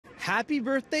Happy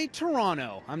birthday,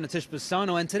 Toronto. I'm Nitish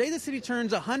Bissonauth, and today the city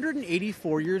turns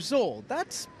 184 years old.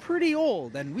 That's pretty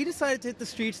old, and we decided to hit the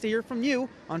streets to hear from you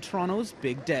on Toronto's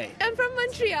big day. I'm from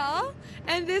Montreal,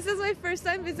 and this is my first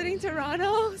time visiting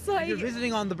Toronto. You're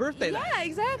visiting on the birthday then? Yeah,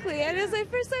 exactly. And it's my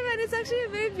first time, and it's actually a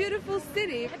very beautiful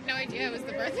city. I had no idea it was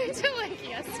the birthday until like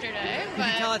yesterday. Did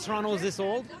you tell that Toronto was this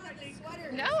old?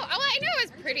 No, well, I knew it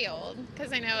was pretty old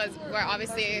because I know we're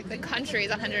obviously the country is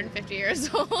 150 years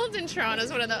old, and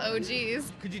Toronto's one of the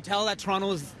OGs. Could you tell that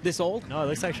Toronto is this old? No, it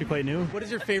looks actually quite new. What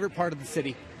is your favorite part of the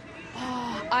city?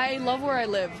 I love where I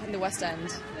live in the West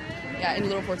End. Yeah, in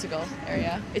Little Portugal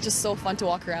area. It's just so fun to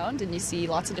walk around and you see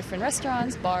lots of different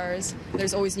restaurants, bars.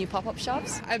 There's always new pop-up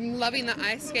shops. I'm loving the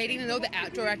ice skating and all the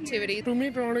outdoor activity. To me,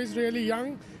 Toronto is really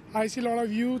young. I see a lot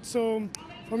of youth, so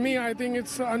for me, I think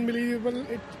it's unbelievable.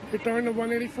 It turned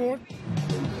 184.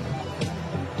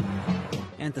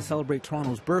 And to celebrate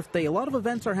Toronto's birthday, a lot of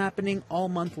events are happening all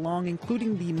month long,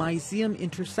 including the Museum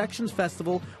Intersections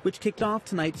Festival, which kicked off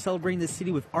tonight, celebrating the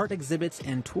city with art exhibits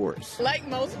and tours. Like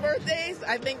most birthdays,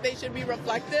 I think they should be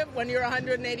reflective. When you're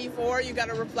 184, you got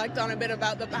to reflect on a bit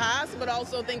about the past, but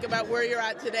also think about where you're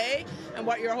at today and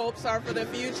what your hopes are for the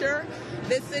future.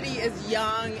 This city is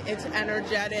young, it's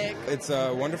energetic. It's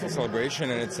a wonderful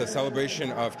celebration, and it's a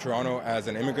celebration of Toronto as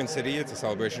an immigrant city. It's a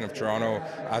celebration of Toronto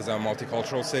as a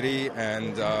multicultural city,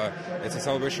 and it's a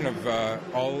celebration of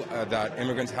all that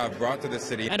immigrants have brought to the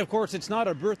city. And of course, it's not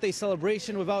a birthday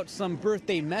celebration without some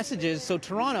birthday messages. So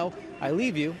Toronto, I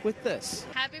leave you with this.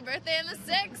 Happy birthday on the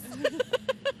 6th.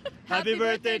 Happy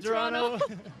birthday, Toronto.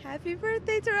 Happy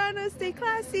birthday, Toronto. Stay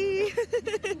classy.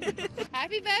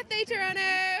 Happy birthday,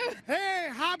 Toronto. Hey,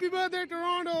 happy birthday,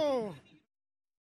 Toronto!